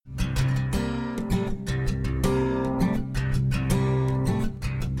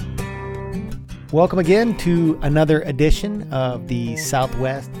Welcome again to another edition of the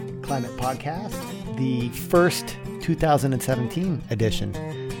Southwest Climate Podcast, the first 2017 edition.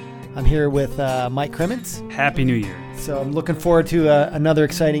 I'm here with Mike Crimmins. Happy New Year. So I'm looking forward to another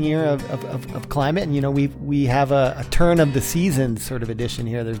exciting year of climate. And, you know, we have a turn of the season sort of edition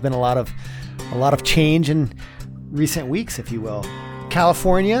here. There's been a lot of change in recent weeks, if you will.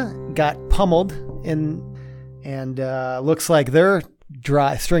 California got pummeled and looks like their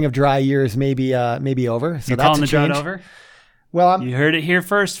string of dry years may be over. So you're that's calling the change. drought over? Well, you heard it here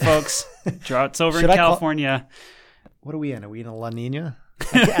first, folks. Drought's over in California. What are we in? Are we in a La Nina?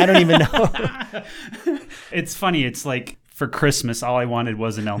 I don't even know. It's funny. It's like for Christmas, all I wanted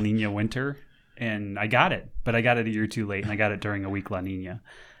was an El Nino winter, and I got it. But I got it a year too late, and I got it during a weak La Nina.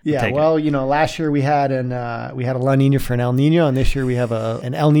 Yeah, well, you know, last year we had a La Nina for an El Nino, and this year we have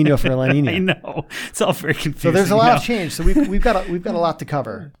an El Nino for a La Nina. I know, it's all very confusing. So there's a lot of change. So we've got a lot to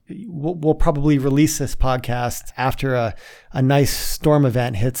cover. We'll probably release this podcast after a nice storm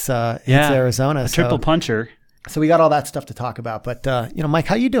event hits Arizona. A triple puncher. So we got all that stuff to talk about. But Mike,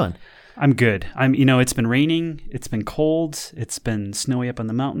 how you doing? I'm good. It's been raining. It's been cold. It's been snowy up on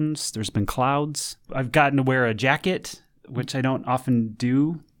the mountains. There's been clouds. I've gotten to wear a jacket, which I don't often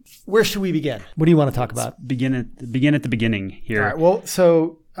do. Where should we begin? What do you want to talk about? Begin at the beginning here. All right. Well,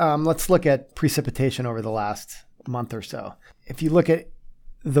 so let's look at precipitation over the last month or so. If you look at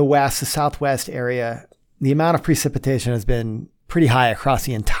the southwest area, the amount of precipitation has been pretty high across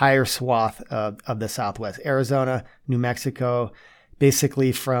the entire swath of the Southwest. Arizona, New Mexico,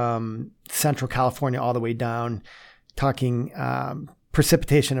 basically from central California all the way down, talking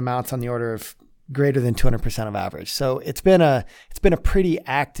precipitation amounts on the order of greater than 200% of average. So it's been a pretty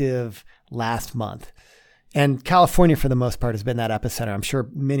active last month. And California, for the most part, has been that epicenter. I'm sure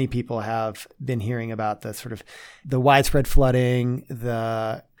many people have been hearing about the widespread flooding,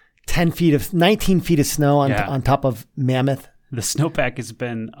 the 19 feet of snow on top of Mammoth. The snowpack has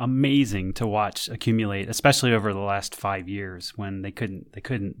been amazing to watch accumulate, especially over the last 5 years when they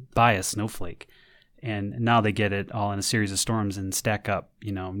couldn't buy a snowflake. And now they get it all in a series of storms and stack up,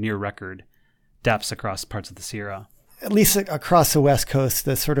 near record depths across parts of the Sierra. At least across the West Coast,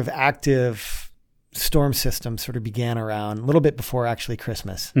 the sort of active storm system sort of began around a little bit before actually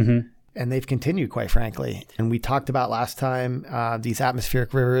Christmas. Mm-hmm. And they've continued, quite frankly. And we talked about last time these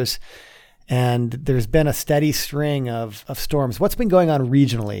atmospheric rivers, and there's been a steady string of storms. What's been going on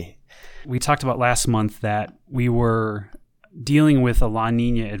regionally? We talked about last month that we were dealing with a La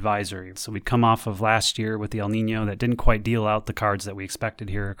Nina advisory. So we'd come off of last year with the El Nino that didn't quite deal out the cards that we expected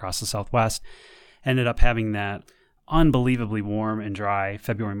here across the Southwest. Ended up having that unbelievably warm and dry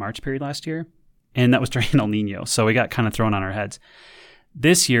February-March period last year. And that was during El Nino. So we got kind of thrown on our heads.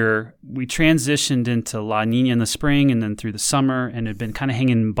 This year, we transitioned into La Nina in the spring and then through the summer, and had been kind of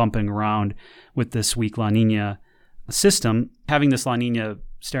hanging and bumping around with this weak La Nina system. Having this La Nina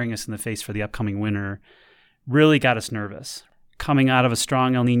staring us in the face for the upcoming winter really got us nervous. Coming out of a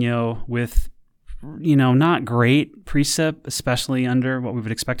strong El Nino with, not great precip, especially under what we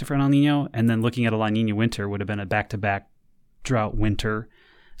would expect for an El Nino, and then looking at a La Nina winter would have been a back-to-back drought winter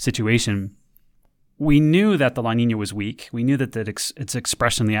situation. We knew that the La Nina was weak. We knew that its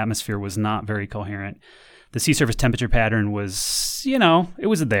expression in the atmosphere was not very coherent. The sea surface temperature pattern was, it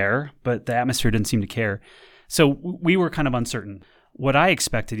was there, but the atmosphere didn't seem to care. So we were kind of uncertain. What I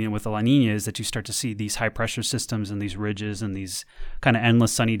expected, with the La Nina is that you start to see these high pressure systems and these ridges and these kind of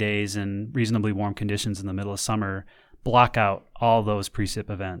endless sunny days and reasonably warm conditions in the middle of summer block out all those precip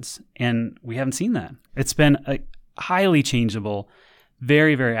events. And we haven't seen that. It's been a highly changeable,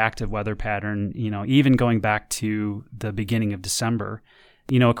 very, very active weather pattern, even going back to the beginning of December.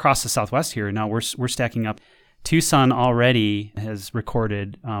 Across the Southwest here, now we're stacking up. Tucson already has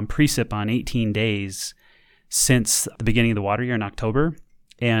recorded precip on 18 days since the beginning of the water year in October,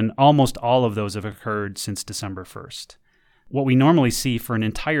 and almost all of those have occurred since December 1st. What we normally see for an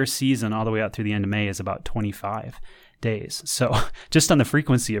entire season all the way out through the end of May is about 25 days. So just on the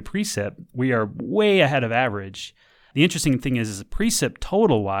frequency of precip, we are way ahead of average. The interesting thing is precip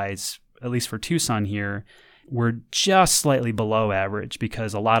total-wise, at least for Tucson here, we're just slightly below average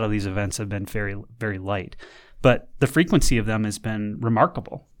because a lot of these events have been very, very light. But the frequency of them has been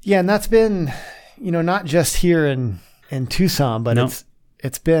remarkable. Yeah, and that's been, not just here in Tucson, but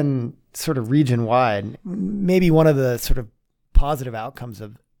it's been sort of region-wide. Maybe one of the sort of positive outcomes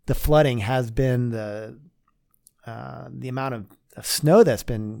of the flooding has been the amount of snow that's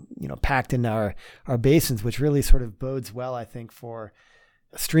been, packed in our basins, which really sort of bodes well, I think, for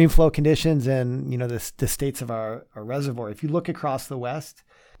stream flow conditions and, the states of our reservoir. If you look across the West,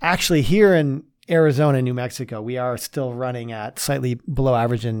 actually here in Arizona, New Mexico, we are still running at slightly below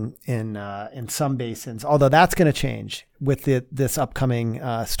average in some basins, although that's going to change with this upcoming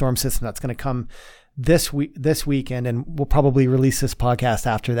storm system that's going to come this weekend, and we'll probably release this podcast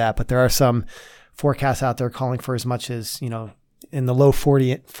after that. But there are some forecasts out there calling for as much as, in the low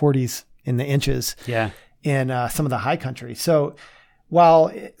 40s in the inches in some of the high country. So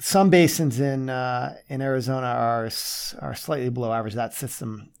while some basins in Arizona are slightly below average, that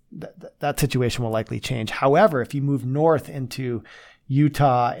situation will likely change. However, if you move north into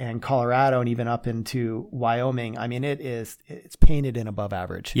Utah and Colorado and even up into Wyoming, I mean, it's painted in above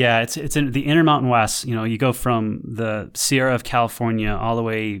average. Yeah, it's in the Intermountain West. You go from the Sierra of California all the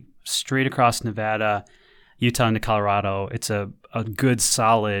way straight across Nevada, Utah into Colorado. It's a good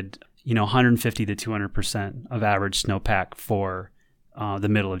solid, 150 to 200% of average snowpack for the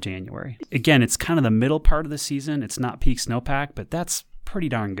middle of January. Again, it's kind of the middle part of the season. It's not peak snowpack, but that's pretty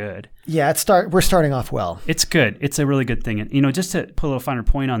darn good. Yeah, we're starting off well. It's good. It's a really good thing. And, just to put a little finer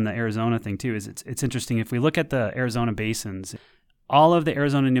point on the Arizona thing too, is it's interesting. If we look at the Arizona basins, all of the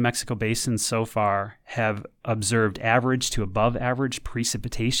Arizona and New Mexico basins so far have observed average to above average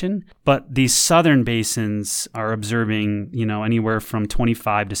precipitation, but these southern basins are observing, anywhere from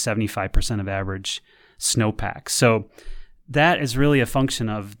 25 to 75% of average snowpack. So that is really a function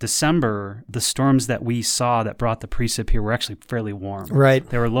of December. The storms that we saw that brought the precip here were actually fairly warm. Right.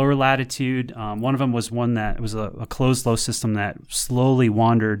 They were lower latitude. One of them was one that was a closed low system that slowly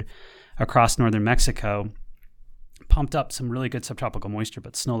wandered across northern Mexico, pumped up some really good subtropical moisture,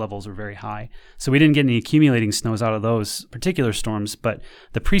 but snow levels were very high. So we didn't get any accumulating snows out of those particular storms, but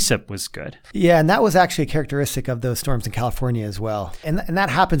the precip was good. Yeah, and that was actually a characteristic of those storms in California as well. And that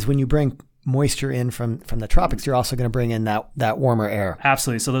happens when you bring moisture in from the tropics. You're also going to bring in that warmer air.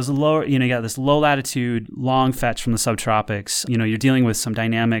 Absolutely. So there's you got this low latitude, long fetch from the subtropics. You're dealing with some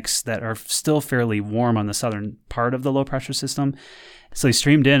dynamics that are still fairly warm on the southern part of the low pressure system. So they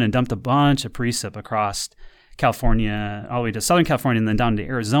streamed in and dumped a bunch of precip across California, all the way to Southern California, and then down to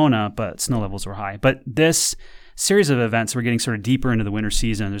Arizona, but snow levels were high. But this series of events, we're getting sort of deeper into the winter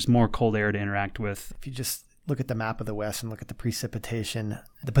season. There's more cold air to interact with. If you just look at the map of the West and look at the precipitation,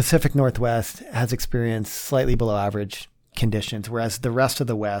 the Pacific Northwest has experienced slightly below average conditions, whereas the rest of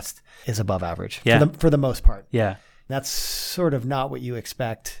the West is above average for the most part. Yeah. That's sort of not what you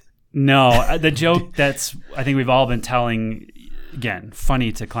expect. No, the joke that's I think we've all been telling, again,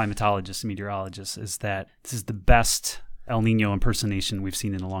 funny to climatologists and meteorologists, is that this is the best El Nino impersonation we've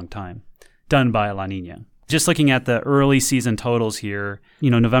seen in a long time, done by La Nina. Just looking at the early season totals here,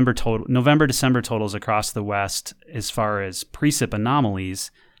 November, December totals across the West, as far as precip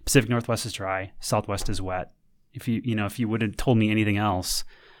anomalies, Pacific Northwest is dry, Southwest is wet. If you would have told me anything else,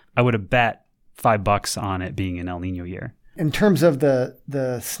 I would have bet $5 on it being an El Nino year. In terms of the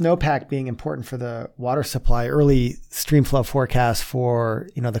snowpack being important for the water supply, early stream flow forecasts for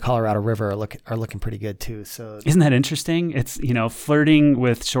the Colorado River are looking pretty good too. So isn't that interesting? It's flirting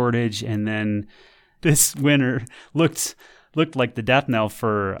with shortage, and then this winter looked like the death knell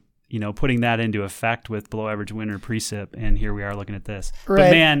for putting that into effect with below average winter precip, and here we are looking at this. Right.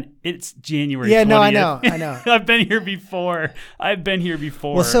 But man, it's January 20th. Yeah, no, I know. I've been here before.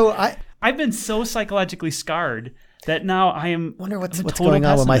 Well, so I've been so psychologically scarred that now I am. Wonder what's going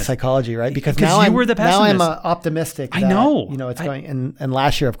on with my psychology, right? Because now you were the pessimist. Now I'm optimistic. I know. It's going. And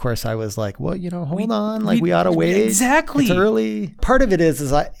last year, of course, I was like, well, hold on, we ought to wait. Exactly. It's early. Part of it is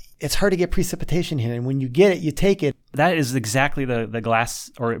it's hard to get precipitation here, and when you get it, you take it. That is exactly the glass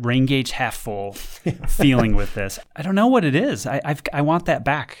or rain gauge half full feeling with this. I don't know what it is. I want that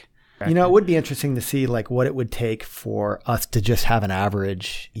back. It would be interesting to see what it would take for us to just have an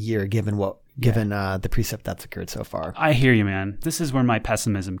average year, given the precip that's occurred so far. I hear you, man. This is where my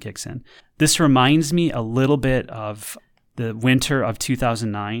pessimism kicks in. This reminds me a little bit of the winter of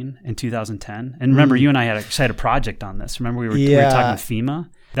 2009 and 2010. And remember, you and I had a project on this. Remember, we were talking with FEMA?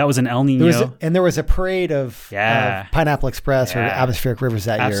 That was an El Nino. There was a parade of Pineapple Express or atmospheric rivers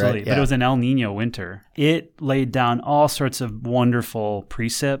that year. Absolutely. Right? But it was an El Nino winter. It laid down all sorts of wonderful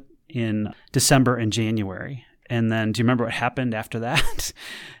precip in December and January. And then do you remember what happened after that?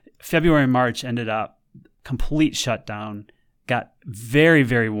 February and March ended up complete shutdown, got very,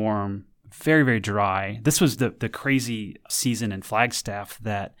 very warm, very, very dry. This was the crazy season in Flagstaff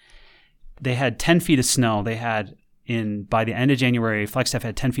that they had 10 feet of snow. They had by the end of January, Flagstaff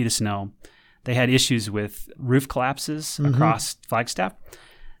had 10 feet of snow. They had issues with roof collapses across Flagstaff.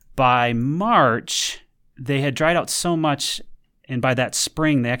 By March, they had dried out so much, and by that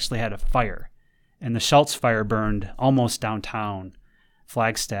spring, they actually had a fire. And the Schultz fire burned almost downtown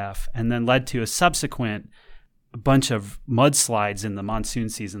Flagstaff, and then led to a subsequent a bunch of mudslides in the monsoon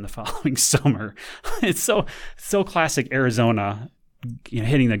season the following summer. It's so classic Arizona,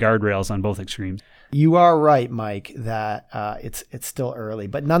 hitting the guardrails on both extremes. You are right, Mike, that it's still early,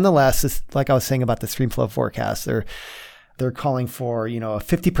 but nonetheless, like I was saying about the stream flow forecast, they're calling for a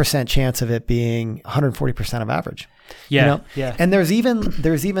 50% chance of it being 140% of average. Yeah. And there's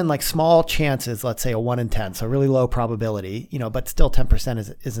even like small chances, let's say a 1 in 10, so really low probability, but still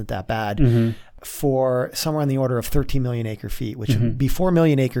 10% isn't that bad for somewhere on the order of 13 million acre feet, which would be 4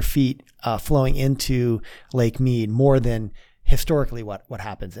 million acre feet flowing into Lake Mead, more than historically what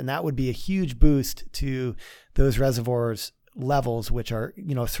happens. And that would be a huge boost to those reservoirs levels, which are,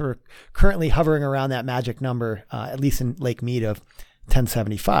 sort of currently hovering around that magic number, at least in Lake Mead, of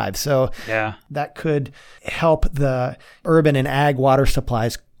 1075. So that could help the urban and ag water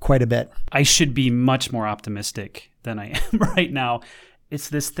supplies quite a bit. I should be much more optimistic than I am right now. It's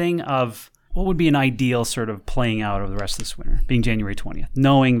this thing of what would be an ideal sort of playing out of the rest of this winter, being January 20th,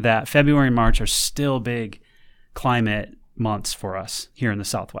 knowing that February and March are still big climate months for us here in the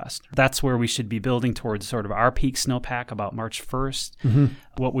Southwest. That's where we should be building towards sort of our peak snowpack about March 1st.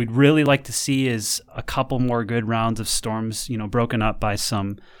 What we'd really like to see is a couple more good rounds of storms, broken up by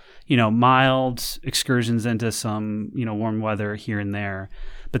some, mild excursions into some, warm weather here and there,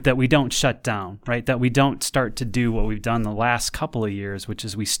 but that we don't shut down, right? That we don't start to do what we've done the last couple of years, which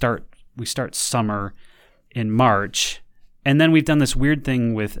is we start summer in March. And then we've done this weird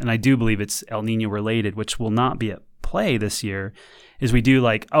thing with, and I do believe it's El Nino related, which will not be at play this year, is we do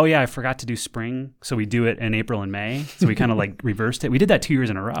like, oh yeah, I forgot to do spring, so we do it in April and May. So we kind of like reversed it. We did that 2 years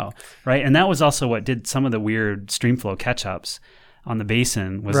in a row, right? And that was also what did some of the weird streamflow catch-ups on the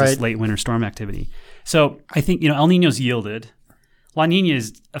basin, was this late winter storm activity. So I think, El Nino's yielded. La Nina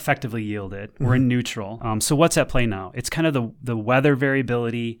is effectively yielded. We're in neutral. So what's at play now? It's kind of the weather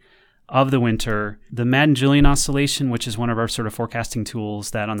variability of the winter, the Madden-Julian oscillation, which is one of our sort of forecasting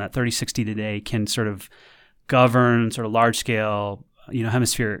tools that on that 30-60 today can sort of govern sort of large-scale,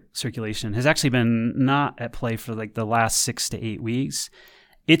 hemispheric circulation, has actually been not at play for like the last 6 to 8 weeks.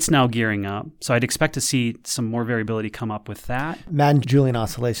 It's now gearing up. So I'd expect to see some more variability come up with that. Madden-Julian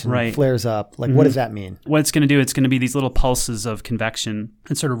oscillation flares up. Like, what does that mean? What it's going to do, it's going to be these little pulses of convection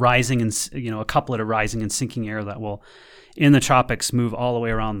and sort of rising and, a couplet of rising and sinking air that will, in the tropics, move all the way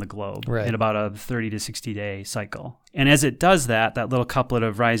around the globe in about a 30 to 60 day cycle. And as it does that little couplet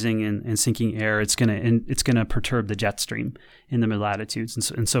of rising and sinking air, it's going to perturb the jet stream in the mid-latitudes.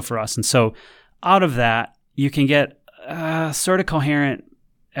 And so for us. And so out of that, you can get a sort of coherent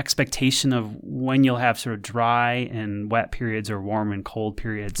expectation of when you'll have sort of dry and wet periods or warm and cold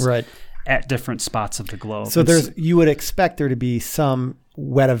periods at different spots of the globe. So you would expect there to be some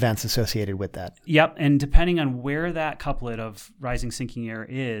wet events associated with that. Yep. And depending on where that couplet of rising, sinking air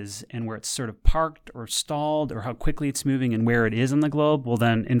is and where it's sort of parked or stalled or how quickly it's moving and where it is on the globe will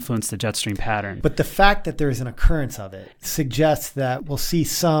then influence the jet stream pattern. But the fact that there is an occurrence of it suggests that we'll see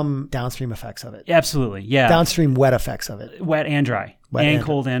some downstream effects of it. Absolutely. Yeah. Downstream wet effects of it. Wet and dry.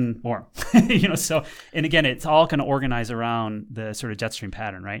 Cold and warm. So, and again, it's all going to organize around the sort of jet stream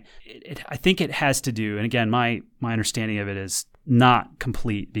pattern, right? I think it has to do, and again, my understanding of it is not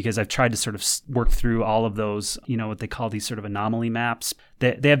complete because I've tried to sort of work through all of those, what they call these sort of anomaly maps.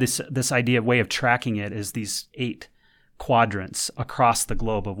 They have this idea of way of tracking it is these 8 quadrants across the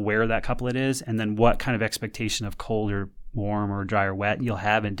globe of where that couplet is and then what kind of expectation of cold or warm or dry or wet you'll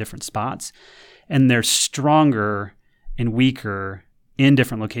have in different spots. And they're stronger and weaker in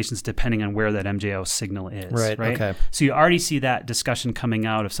different locations depending on where that MJO signal is. Right. Okay. So you already see that discussion coming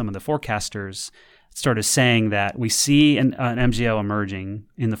out of some of the forecasters started saying that we see an MJO emerging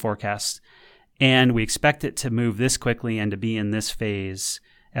in the forecast and we expect it to move this quickly and to be in this phase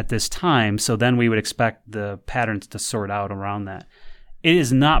at this time. So then we would expect the patterns to sort out around that. It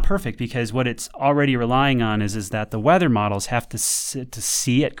is not perfect because what it's already relying on is that the weather models have to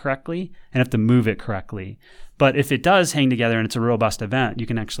see it correctly and have to move it correctly. But if it does hang together and it's a robust event, you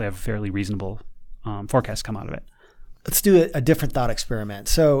can actually have a fairly reasonable forecast come out of it. Let's do a different thought experiment.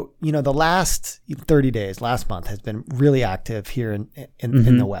 So, the last 30 days, last month has been really active here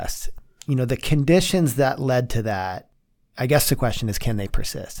in the West. The conditions that led to that, I guess the question is, can they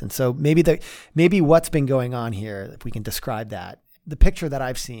persist? And so maybe what's been going on here, if we can describe that. The picture that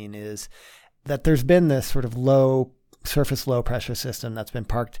I've seen is that there's been this sort of low pressure system that's been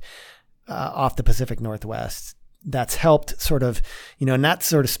parked off the Pacific Northwest that's helped sort of, and that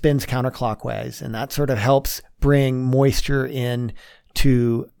sort of spins counterclockwise and that sort of helps bring moisture in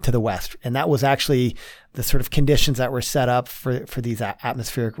to the west. And that was actually the sort of conditions that were set up for these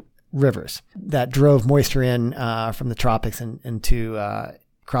atmospheric rivers that drove moisture in from the tropics and into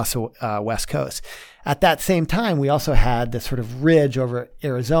across the west coast. At that same time, we also had this sort of ridge over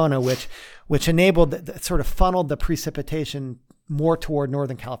Arizona, which enabled, sort of funneled the precipitation more toward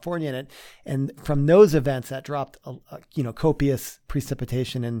Northern California. And from those events that dropped, copious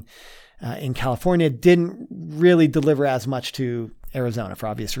precipitation in California, didn't really deliver as much to Arizona for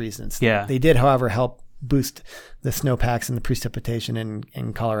obvious reasons. Yeah. They did, however, help boost the snowpacks and the precipitation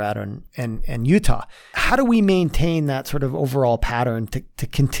in Colorado and Utah. How do we maintain that sort of overall pattern to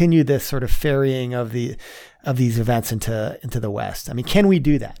continue this sort of ferrying of these events into the West? I mean, can we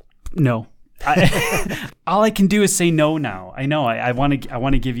do that? No. All I can do is say no now. I know I want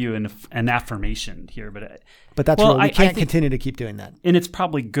to give you an affirmation here, but that's we can't continue to keep doing that. And it's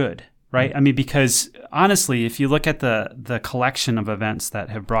probably good. Right. I mean, because honestly, if you look at the collection of events that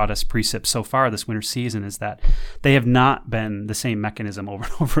have brought us precip so far this winter season, is that they have not been the same mechanism over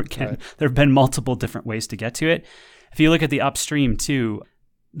and over again. Right. There have been multiple different ways to get to it. If you look at the upstream too,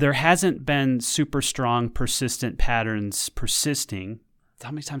 there hasn't been super strong persistent patterns persisting.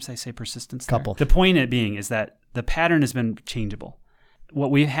 How many times did I say persistence there? Couple. The point being is that the pattern has been changeable. What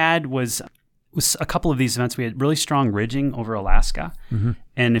we had was a couple of these events, we had really strong ridging over Alaska. Mm-hmm.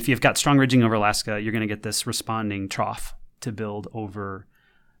 And if you've got strong ridging over Alaska, you're going to get this responding trough to build over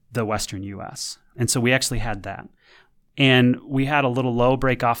the western U.S. And so we actually had that. And we had a little low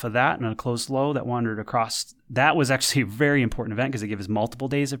break off of that and a closed low that wandered across. That was actually a very important event because it gave us multiple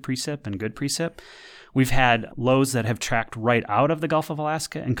days of precip and good precip. We've had lows that have tracked right out of the Gulf of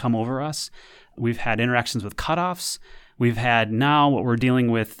Alaska and come over us. We've had interactions with cutoffs. We've had now what we're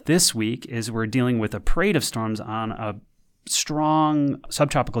dealing with this week is we're dealing with a parade of storms on a strong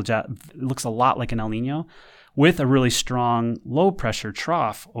subtropical jet. It looks a lot like an El Nino with a really strong low pressure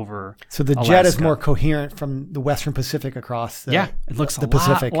trough over So the Alaska. Jet is more coherent from the Western Pacific across the it looks the a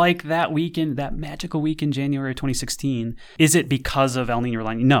Pacific. lot like that weekend, that magical week in January 2016. Is it because of El Nino or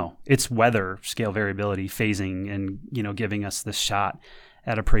La Nina? No, it's weather scale variability phasing and giving us this shot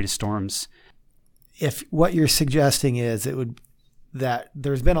at a parade of storms. If what you're suggesting is that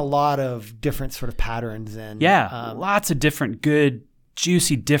there's been a lot of different sort of patterns and lots of different good,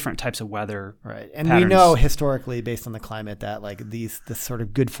 juicy, different types of weather. Right. And patterns. We know historically based on the climate that like this sort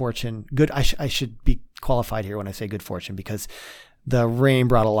of good fortune, I should be qualified here when I say good fortune because the rain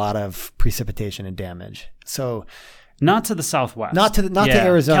brought a lot of precipitation and damage. So not to the Southwest. Not to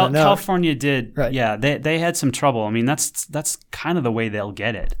Arizona. No. California did. Right. Yeah. They had some trouble. I mean, that's kind of the way they'll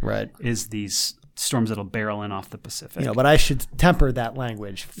get it. Right. Is these storms that'll barrel in off the Pacific. But I should temper that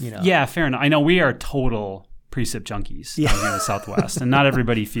language, Yeah, fair enough. I know we are total precip junkies down here in the Southwest, and not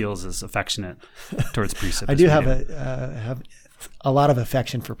everybody feels as affectionate towards precip. I do have a lot of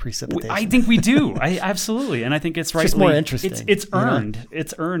affection for precipitation. I think we do. Absolutely, and I think it's right. It's just more interesting. It's earned.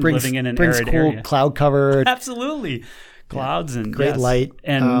 It's earned living in an arid cool area. Cloud cover. Absolutely, clouds and great light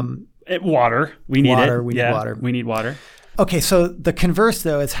and water. We need water. it. We need water. We need water. Okay, so the converse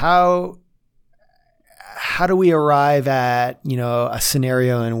though is how do we arrive at a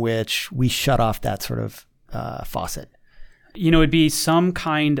scenario in which we shut off that sort of faucet? It'd be some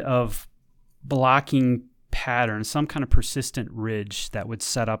kind of blocking pattern, some kind of persistent ridge that would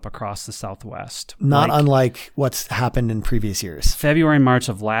set up across the Southwest. Not unlike what's happened in previous years. February and March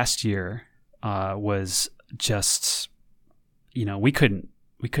of last year was just, we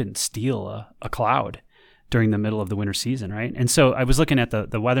couldn't steal a cloud during the middle of the winter season, right? And so I was looking at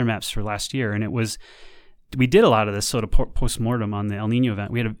the weather maps for last year, and we did a lot of this sort of post-mortem on the El Nino event.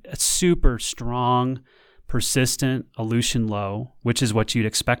 We had a super strong, persistent Aleutian low, which is what you'd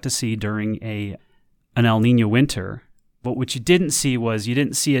expect to see during an El Nino winter. But what you didn't see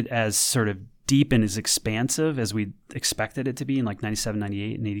it as sort of deep and as expansive as we expected it to be in like 97,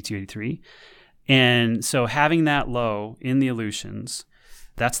 98, and 82, 83. And so having that low in the Aleutians,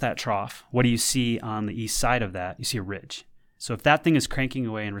 that's that trough. What do you see on the east side of that? You see a ridge. So if that thing is cranking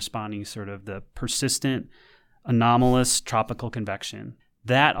away and responding sort of the persistent, anomalous tropical convection,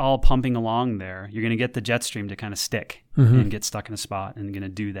 that all pumping along there, you're going to get the jet stream to kind of stick and get stuck in a spot and going to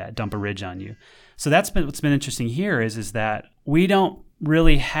do that, dump a ridge on you. So what's been interesting here is that we don't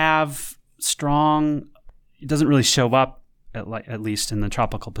really have strong, it doesn't really show up at least in the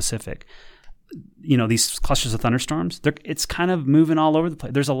tropical Pacific. These clusters of thunderstorms, it's kind of moving all over the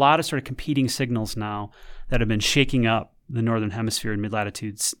place. There's a lot of sort of competing signals now that have been shaking up the northern hemisphere and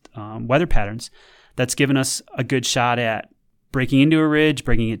mid-latitudes weather patterns. That's given us a good shot at breaking into a ridge,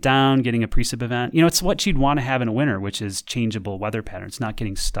 breaking it down, getting a precip event. It's what you'd want to have in a winter, which is changeable weather patterns, not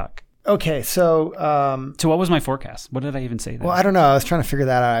getting stuck. Okay, so So what was my forecast? What did I even say there? Well, I don't know. I was trying to figure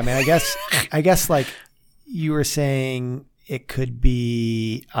that out. I mean, I guess like you were saying it could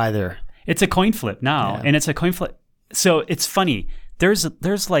be either. It's a coin flip now, and it's a coin flip. So it's funny.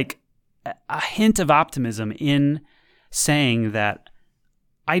 there's like a hint of optimism in saying that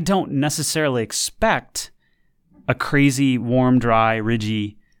I don't necessarily expect a crazy, warm, dry,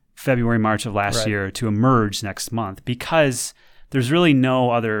 ridgy February, March of last year to emerge next month, because there's really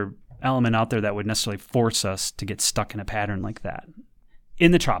no other element out there that would necessarily force us to get stuck in a pattern like that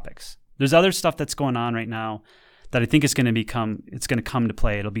in the tropics. There's other stuff that's going on right now that I think is going to come to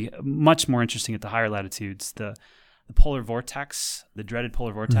play. It'll be much more interesting at the higher latitudes. The polar vortex, the dreaded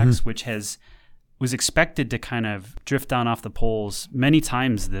polar vortex, which was expected to kind of drift down off the poles many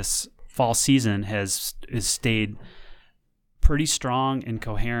times this fall season, has stayed pretty strong and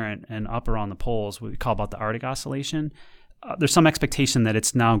coherent and up around the poles, what we call about the Arctic oscillation. There's some expectation that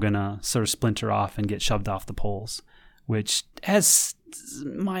it's now going to sort of splinter off and get shoved off the poles, which has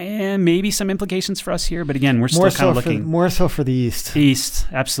maybe some implications for us here. But again, we're still kind of looking. More so for the east. East,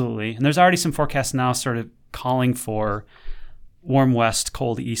 absolutely. And there's already some forecasts now sort of calling for warm west,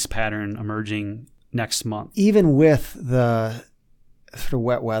 cold east pattern emerging next month. Even with the sort of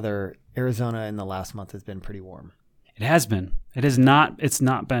wet weather, Arizona in the last month has been pretty warm. It has been. It's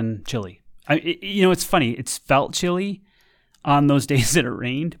not been chilly. It's funny. It's felt chilly on those days that it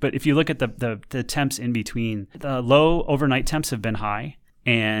rained. But if you look at the temps in between, the low overnight temps have been high.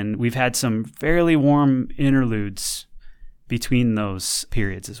 And we've had some fairly warm interludes between those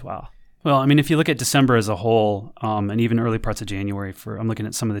periods as well. Well, I mean, if you look at December as a whole, and even early parts of January, I'm looking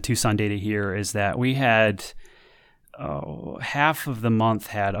at some of the Tucson data here, is that we had half of the month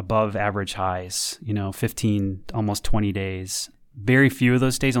had above average highs, 15, almost 20 days. Very few of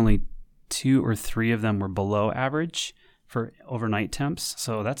those days, only 2 or 3 of them were below average for overnight temps.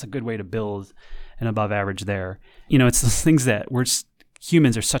 So that's a good way to build an above average there. It's those things that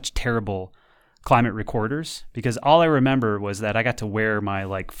humans are such terrible climate recorders, because all I remember was that I got to wear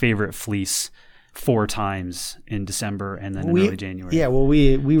my favorite fleece 4 times in December and then in early January. Yeah, well,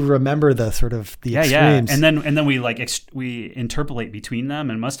 we remember the sort of the extremes. And then we interpolate between them,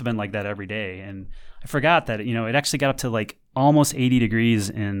 and it must have been like that every day. And I forgot that it actually got up to almost 80 degrees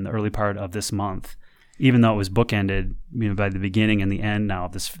in the early part of this month, even though it was bookended by the beginning and the end now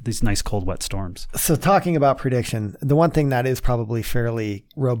of these nice cold wet storms. So talking about prediction, the one thing that is probably fairly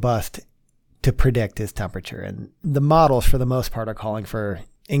robust to predict is temperature, and the models for the most part are calling for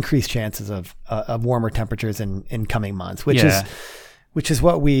increased chances of warmer temperatures in coming months, which is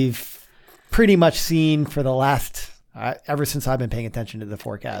what we've pretty much seen for the last ever since I've been paying attention to the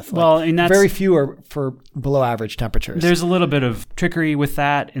forecast. And that's very few are for below average temperatures. There's a little bit of trickery with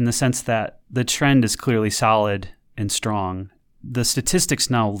that in the sense that the trend is clearly solid and strong. The statistics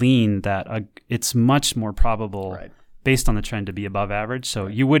now lean that it's much more probable, based on the trend, to be above average. So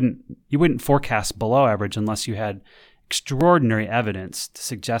you wouldn't forecast below average unless you had extraordinary evidence to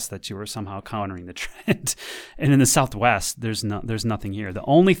suggest that you were somehow countering the trend. And in the Southwest, there's nothing here. The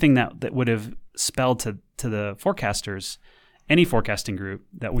only thing that would have spelled to the forecasters, any forecasting group,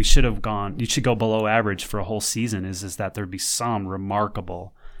 that you should go below average for a whole season is that there'd be some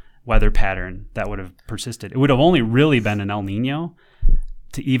remarkable weather pattern that would have persisted. It would have only really been an El Nino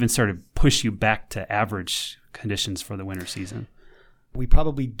to even sort of push you back to average conditions for the winter season. We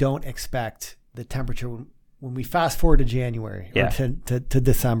probably don't expect the temperature when we fast forward to January or to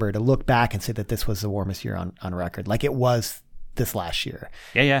December to look back and say that this was the warmest year on record, like it was this last year.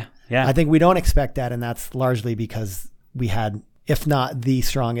 Yeah. I think we don't expect that, and that's largely because we had, if not the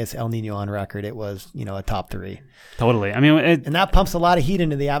strongest El Nino on record, it was, a top 3. Totally. I mean, and that pumps a lot of heat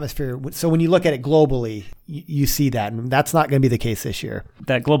into the atmosphere. So when you look at it globally, you see that, and that's not going to be the case this year.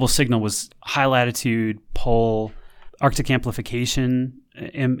 That global signal was high latitude, pole, Arctic amplification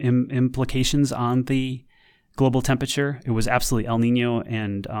implications on the global temperature. It was absolutely El Nino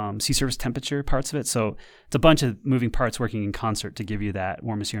and sea surface temperature parts of it. So it's a bunch of moving parts working in concert to give you that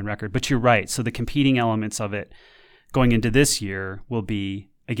warmest year on record. But you're right. So the competing elements of it going into this year will be,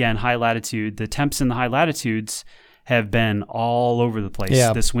 again, high latitude. The temps in the high latitudes have been all over the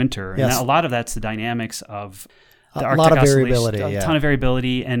place this winter. Yes. And a lot of that's the dynamics of the Arctic lot of variability, a ton of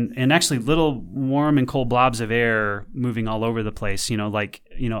variability, and actually little warm and cold blobs of air moving all over the place.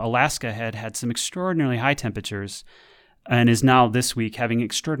 Alaska had some extraordinarily high temperatures, and is now this week having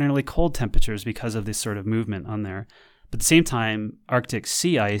extraordinarily cold temperatures because of this sort of movement on there. But at the same time, Arctic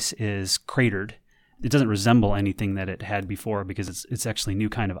sea ice is cratered. It doesn't resemble anything that it had before because it's actually new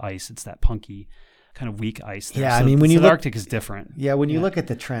kind of ice. It's that punky kind of weak ice there. Yeah, so, I mean, when you the look, Arctic is different. Yeah, when you look at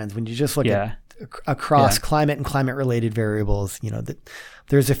the trends, when you just look at across climate and climate-related variables,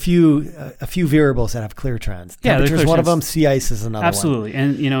 there's a few variables that have clear trends. Temperature is one of them. Sea ice is another one. Absolutely,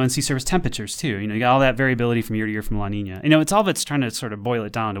 and and sea surface temperatures too. You got all that variability from year to year from La Nina. It's all of it's trying to sort of boil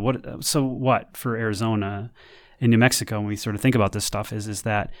it down to what for Arizona in New Mexico when we sort of think about this stuff is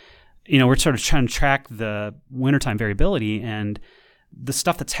that, we're sort of trying to track the wintertime variability, and the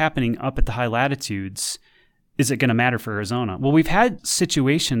stuff that's happening up at the high latitudes, is it going to matter for Arizona? Well, we've had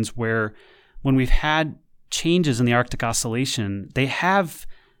situations where when we've had changes in the Arctic Oscillation, they have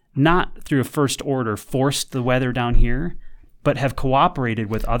not through a first order forced the weather down here, but have cooperated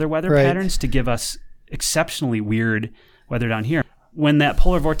with other weather patterns to give us exceptionally weird weather down here. When that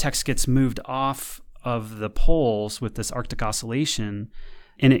polar vortex gets moved off of the poles with this Arctic Oscillation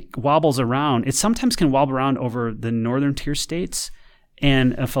and it wobbles around, it sometimes can wobble around over the northern tier states.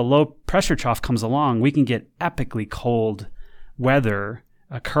 And if a low pressure trough comes along, we can get epically cold weather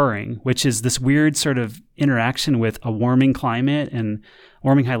occurring, which is this weird sort of interaction with a warming climate and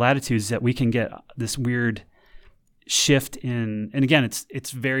warming high latitudes that we can get this weird shift in. And again,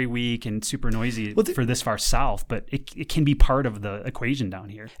 it's very weak and super noisy for this far south, but it can be part of the equation down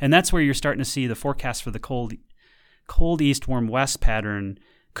here. And that's where you're starting to see the forecast for the cold east, warm west pattern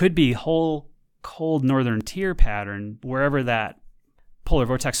could be whole cold northern tier pattern, wherever that polar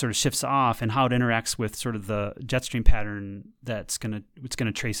vortex sort of shifts off and how it interacts with sort of the jet stream pattern it's going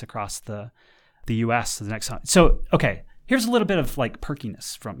to trace across the U.S. the next time. So, okay, here's a little bit of like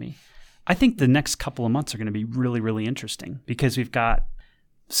perkiness from me. I think the next couple of months are going to be really, really interesting because we've got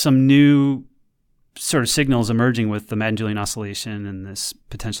some new sort of signals emerging with the Madden-Julian Oscillation and this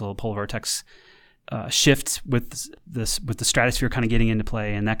potential polar vortex shift with the stratosphere kind of getting into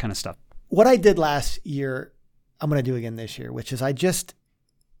play and that kind of stuff. What I did last year, I'm going to do again this year, which is I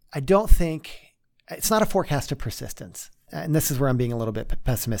don't think it's not a forecast of persistence. And this is where I'm being a little bit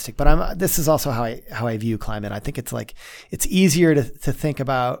pessimistic, but this is also how I view climate. I think it's easier to think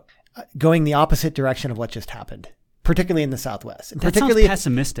about going the opposite direction of what just happened, particularly in the Southwest. And that sounds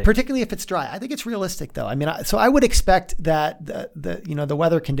pessimistic. Particularly if it's dry. I think it's realistic though. I mean, so I would expect that the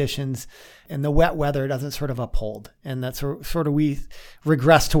weather conditions and the wet weather doesn't sort of uphold, and that's sort of we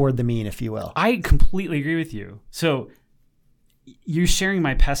regress toward the mean, if you will. I completely agree with you. So you're sharing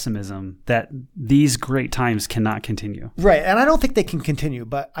my pessimism that these great times cannot continue. Right. And I don't think they can continue,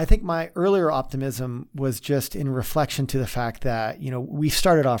 but I think my earlier optimism was just in reflection to the fact that, we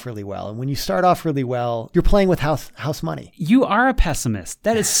started off really well. And when you start off really well, you're playing with house money. You are a pessimist.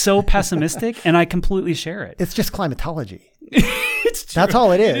 That is so pessimistic, and I completely share it. It's just climatology. It's true. That's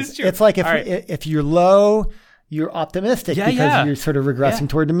all it is. It is true. It's like if you're low, you're optimistic because you're sort of regressing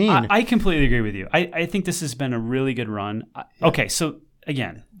toward the mean. I completely agree with you. I think this has been a really good run. Okay, so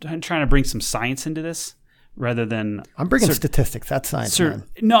again, I'm trying to bring some science into this rather than... I'm bringing statistics. That's science, man.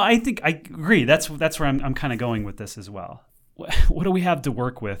 No, I think I agree. That's where I'm kind of going with this as well. What do we have to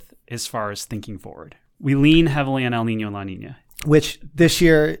work with as far as thinking forward? We lean heavily on El Nino and La Nina. Which this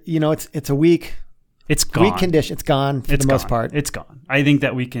year, it's a weak... It's gone. Weak condition. It's gone for the most part. It's gone. I think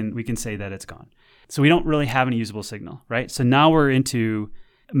that we can say that it's gone. So we don't really have any usable signal, right? So now we're into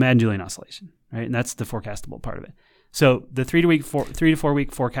Madden-Julian Oscillation, right? And that's the forecastable part of it. So the 3 to 4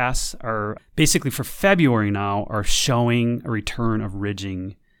 week forecasts are basically for February now are showing a return of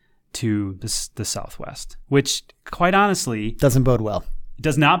ridging to the southwest, which quite honestly doesn't bode well. It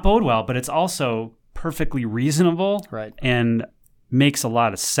does not bode well, but it's also perfectly reasonable, right? And makes a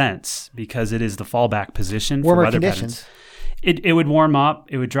lot of sense because it is the fallback position warmer for weather conditions. Patterns. It would warm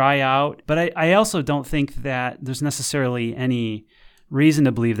up, it would dry out, but I also don't think that there's necessarily any reason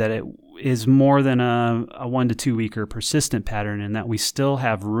to believe that it is more than a 1 to 2 week or persistent pattern, and that we still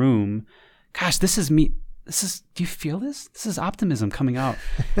have room. Gosh, do you feel this? This is optimism coming out.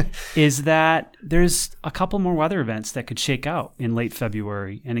 Is that there's a couple more weather events that could shake out in late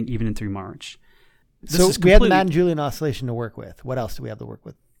February and even in through March. So we have the Madden-Julian Oscillation to work with. What else do we have to work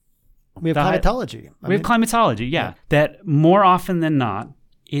with? We have climatology. We have climatology, yeah. That more often than not,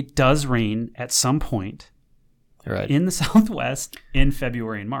 it does rain at some point in the Southwest in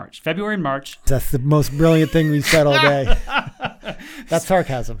February and March. February and March. That's the most brilliant thing we've said all day. That's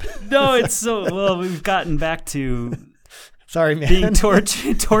sarcasm. No, it's so, well, we've gotten back to sorry, man. Being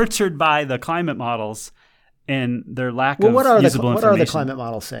tortured by the climate models and their lack of usable information. What are the climate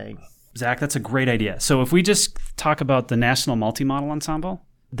models saying? Zach, that's a great idea. So if we just talk about the National Multi-Model Ensemble,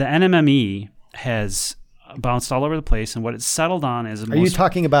 the NMME has bounced all over the place, and what it's settled on is... Are you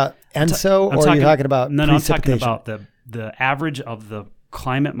talking about ENSO, or are you talking about No, I'm talking about the average of the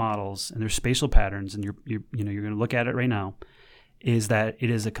climate models and their spatial patterns, and you're going to look at it right now, is that it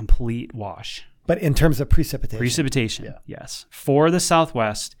is a complete wash. But in terms of precipitation? Yes. For the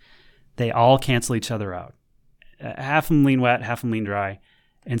Southwest, they all cancel each other out. Half of them lean wet, half of them lean dry,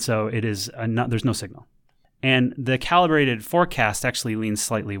 and so it is there's no signal. And the calibrated forecast actually leans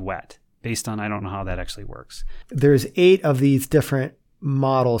slightly wet based on, I don't know how that actually works. There's 8 of these different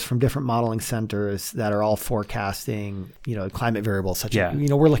models from different modeling centers that are all forecasting, climate variables such as,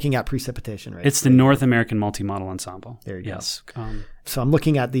 we're looking at precipitation, right? It's the North American Multi-Model Ensemble. There you yes. go. So I'm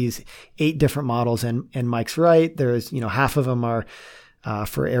looking at these 8 different models, and Mike's right. There's, half of them are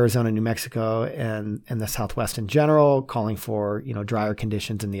for Arizona, New Mexico, and the Southwest in general, calling for, drier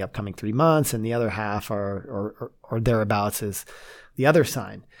conditions in the upcoming 3 months, and the other half or thereabouts is the other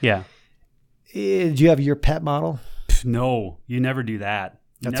sign. Yeah. Do you have your pet model? No, you never do that.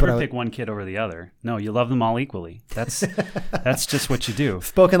 You never pick one kid over the other. No, you love them all equally. That's just what you do.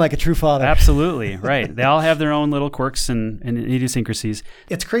 Spoken like a true father. Absolutely, right. They all have their own little quirks and idiosyncrasies.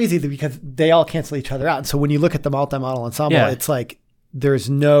 It's crazy because they all cancel each other out. And so when you look at the multi-model ensemble, it's like there's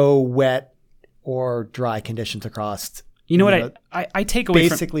no wet or dry conditions across. You know what I take away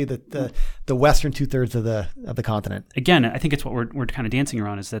basically the western 2/3 of the continent. Again, I think it's what we're kind of dancing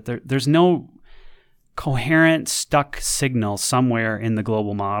around is that there's no coherent stuck signal somewhere in the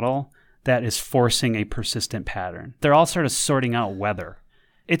global model that is forcing a persistent pattern. They're all sort of sorting out weather.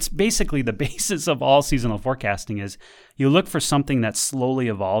 It's basically the basis of all seasonal forecasting is you look for something that's slowly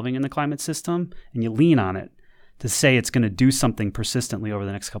evolving in the climate system and you lean on it to say it's going to do something persistently over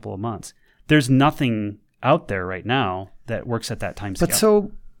the next couple of months. There's nothing out there right now that works at that time scale. But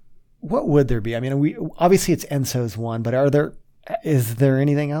so what would there be? I mean, obviously it's ENSO's one, but is there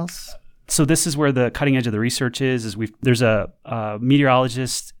anything else? So this is where the cutting edge of the research is there's a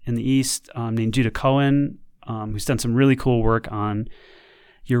meteorologist in the East named Judah Cohen who's done some really cool work on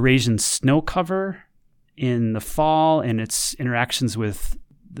Eurasian snow cover in the fall and its interactions with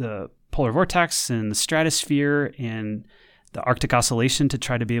the polar vortex and the stratosphere and the Arctic Oscillation to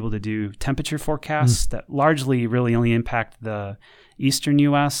try to be able to do temperature forecasts that largely really only impact the eastern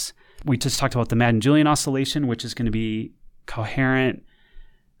U.S. We just talked about the Madden-Julian Oscillation, which is going to be coherent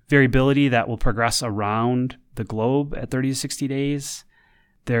variability that will progress around the globe at 30 to 60 days.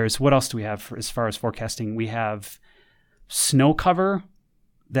 What else do we have as far as forecasting? We have snow cover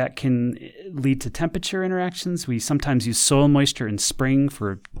that can lead to temperature interactions. We sometimes use soil moisture in spring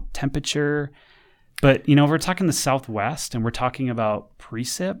for temperature. But, we're talking the Southwest and we're talking about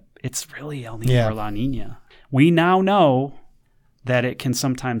precip. It's really El Nino or La Nina. We now know that it can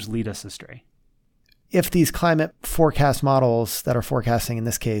sometimes lead us astray. If these climate forecast models that are forecasting, in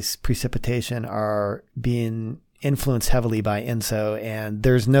this case, precipitation, are being influenced heavily by ENSO and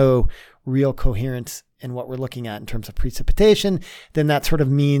there's no real coherence in what we're looking at in terms of precipitation, then that sort of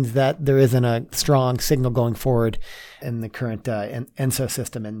means that there isn't a strong signal going forward in the current ENSO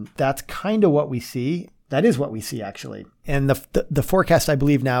system. And that's kind of what we see. That is what we see, actually. And the forecast, I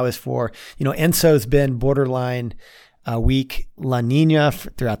believe, now is for, ENSO's been borderline weak La Nina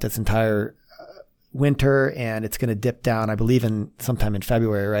throughout this entire winter, and it's going to dip down, I believe, in sometime in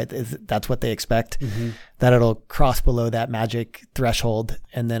February, right? That's what they expect, that it'll cross below that magic threshold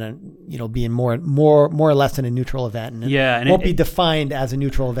and then, being more or less in a neutral event. And it won't be defined as a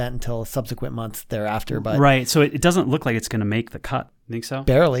neutral event until subsequent months thereafter. But right. So it doesn't look like it's going to make the cut. Think so?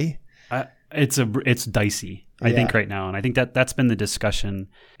 Barely. It's dicey, I think, right now. And I think that's been the discussion,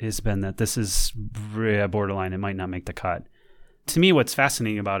 has been that this is borderline. It might not make the cut. To me, what's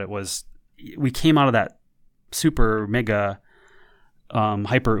fascinating about it was we came out of that super mega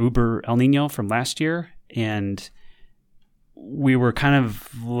hyper uber El Nino from last year, and we were kind of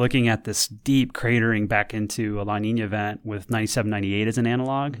looking at this deep cratering back into a La Nina event with 97, 98 as an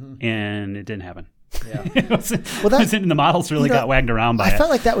analog, and it didn't happen. Yeah. The models really got wagged around by it. I felt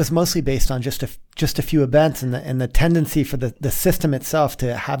like that was mostly based on just a few events and the tendency for the system itself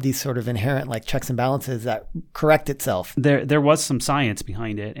to have these sort of inherent like checks and balances that correct itself. There was some science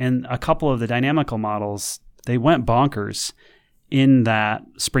behind it, and a couple of the dynamical models, they went bonkers in that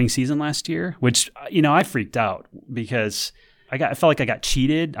spring season last year, which I freaked out because I felt like I got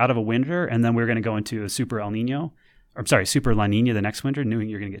cheated out of a winter, and then we were going to go into a super El Nino. Super La Nina the next winter, knowing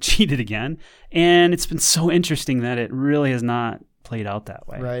you're going to get cheated again. And it's been so interesting that it really has not played out that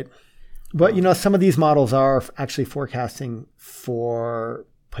way. Right. But, some of these models are actually forecasting for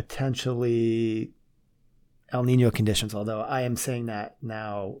potentially El Nino conditions, although I am saying that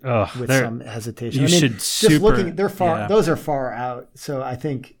now with some hesitation. They're far, those are far out. So I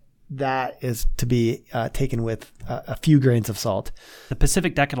think that is to be taken with a few grains of salt. The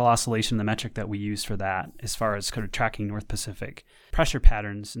Pacific Decadal Oscillation, the metric that we use for that, as far as kind of tracking North Pacific pressure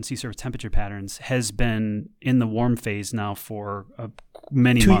patterns and sea surface temperature patterns, has been in the warm phase now for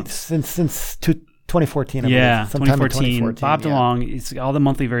many months. Since 2014, I believe. 2014. Bobbed along. It's all the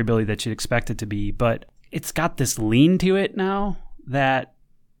monthly variability that you'd expect it to be, but it's got this lean to it now that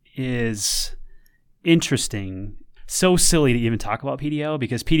is interesting. so silly to even talk about PDO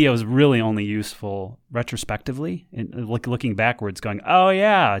because PDO is really only useful retrospectively and looking backwards going, oh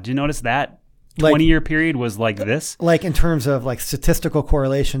yeah, did you notice that 20-year period was like this? Like in terms of like statistical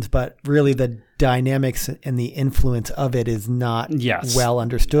correlations, but really the dynamics and the influence of it is not well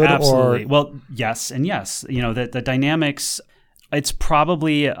understood. Absolutely. Well, yes and yes. The dynamics, it's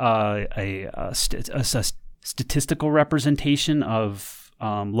probably a statistical representation of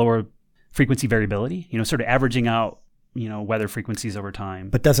lower frequency variability, sort of averaging out weather frequencies over time.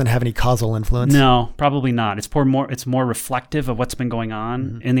 But doesn't have any causal influence? No, probably not. It's more reflective of what's been going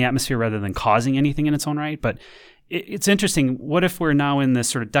on in the atmosphere rather than causing anything in its own right. But it's interesting. What if we're now in this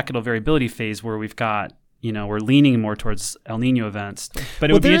sort of decadal variability phase where we've got, we're leaning more towards El Nino events. But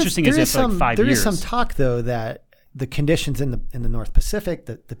it would be interesting as if like 5 years. There is some talk, though, that the conditions in the North Pacific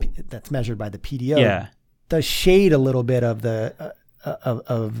that's measured by the PDO does shade a little bit of the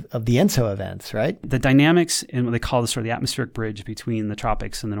of the ENSO events, right? The dynamics in what they call the sort of the atmospheric bridge between the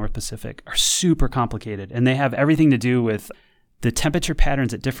tropics and the North Pacific are super complicated, and they have everything to do with the temperature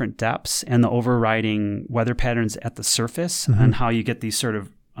patterns at different depths and the overriding weather patterns at the surface, and how you get these sort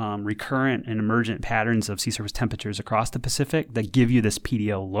of recurrent and emergent patterns of sea surface temperatures across the Pacific that give you this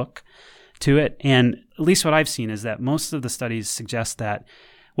PDO look to it. And at least what I've seen is that most of the studies suggest that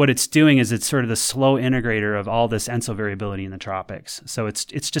what it's doing is it's sort of the slow integrator of all this ENSO variability in the tropics. So it's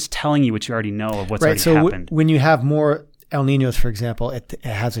just telling you what you already know of what's already happened. When you have more El Ninos, for example, it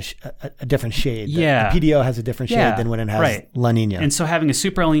has a different shade. The PDO has a different shade than when it has La Nina. And so having a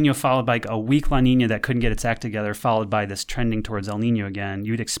super El Nino followed by a weak La Nina that couldn't get its act together, followed by this trending towards El Nino again,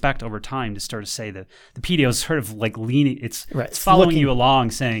 you'd expect over time to start to say that the PDO is sort of like leaning, it's following you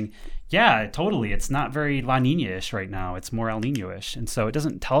along saying, yeah, totally. It's not very La Nina-ish right now. It's more El Nino-ish. And so it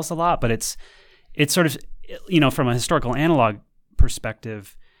doesn't tell us a lot, but it's sort of, from a historical analog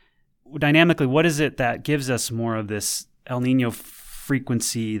perspective, dynamically, what is it that gives us more of this El Nino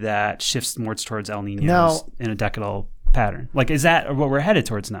frequency that shifts more towards El Ninos in a decadal pattern? Like, is that what we're headed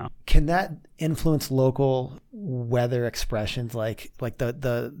towards now? Can that influence local weather expressions, like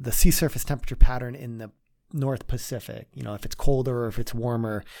the sea surface temperature pattern in the North Pacific? If it's colder or if it's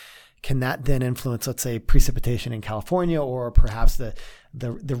warmer, can that then influence, let's say, precipitation in California, or perhaps the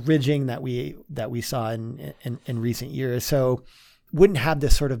ridging that we saw in recent years? So wouldn't have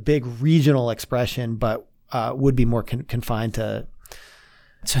this sort of big regional expression, but would be more confined to.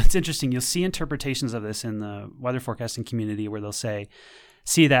 So it's interesting. You'll see interpretations of this in the weather forecasting community where they'll say,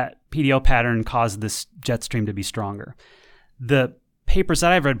 see, that PDO pattern caused this jet stream to be stronger. The papers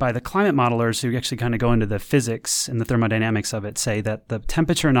that I've read by the climate modelers who actually kind of go into the physics and the thermodynamics of it say that the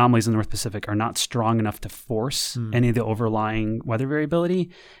temperature anomalies in the North Pacific are not strong enough to force any of the overlying weather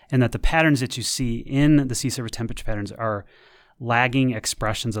variability, and that the patterns that you see in the sea surface temperature patterns are lagging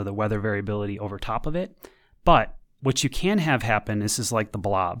expressions of the weather variability over top of it. But what you can have happen is like the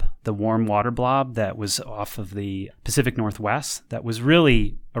blob, the warm water blob that was off of the Pacific Northwest that was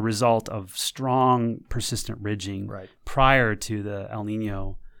really a result of strong, persistent ridging prior to the El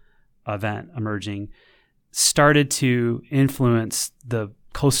Nino event emerging, started to influence the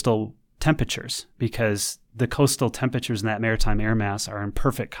coastal temperatures because the coastal temperatures in that maritime air mass are in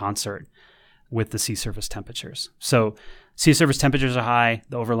perfect concert with the sea surface temperatures. So sea surface temperatures are high,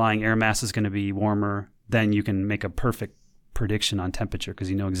 the overlying air mass is going to be warmer, then you can make a perfect prediction on temperature because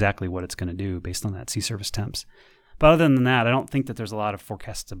you know exactly what it's going to do based on that sea surface temps. But other than that, I don't think that there's a lot of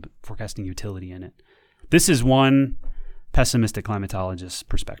forecasting utility in it. This is one pessimistic climatologist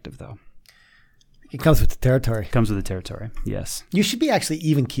perspective, though. It comes with the territory. Yes. You should be actually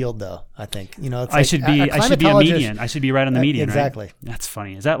even keeled, though. I think it's I should be a median. I should be right on the median. Exactly. Right? That's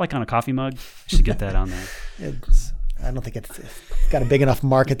funny. Is that like on a coffee mug? I should get that on there. I don't think it's got a big enough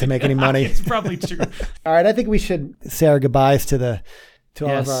market to make any money. It's probably true. All right, I think we should say our goodbyes to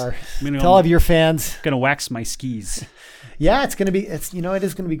all of your fans. Gonna wax my skis. Yeah, it is gonna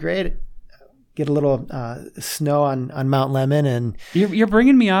be great. Get a little snow on Mount Lemmon, and you're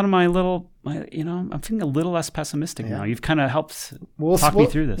bringing me out of my little. I'm feeling a little less pessimistic now. You've kind of helped talk me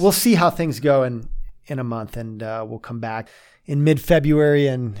through this. We'll see how things go in a month, and we'll come back in mid-February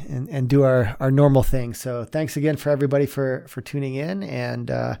and do our normal thing. So thanks again for everybody for tuning in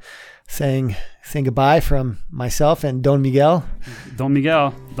and saying goodbye from myself and Don Miguel.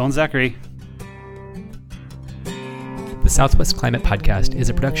 Don Zachary. The Southwest Climate Podcast is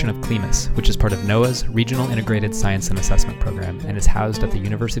a production of CLIMAS, which is part of NOAA's Regional Integrated Science and Assessment Program and is housed at the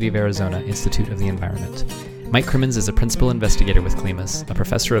University of Arizona Institute of the Environment. Mike Crimmins is a principal investigator with CLIMAS, a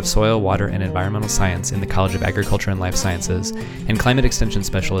professor of soil, water, and environmental science in the College of Agriculture and Life Sciences, and climate extension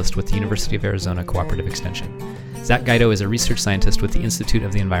specialist with the University of Arizona Cooperative Extension. Zach Guido is a research scientist with the Institute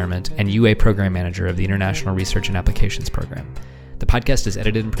of the Environment and UA Program Manager of the International Research and Applications Program. The podcast is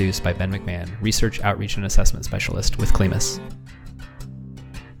edited and produced by Ben McMahon, Research, Outreach, and Assessment Specialist with Klimas.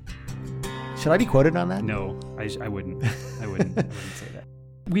 Should I be quoted on that? No, I wouldn't. I wouldn't say that.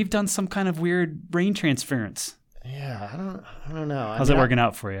 We've done some kind of weird brain transference. Yeah, I don't know. How's it working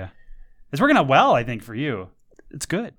out for you? It's working out well, I think, for you. It's good.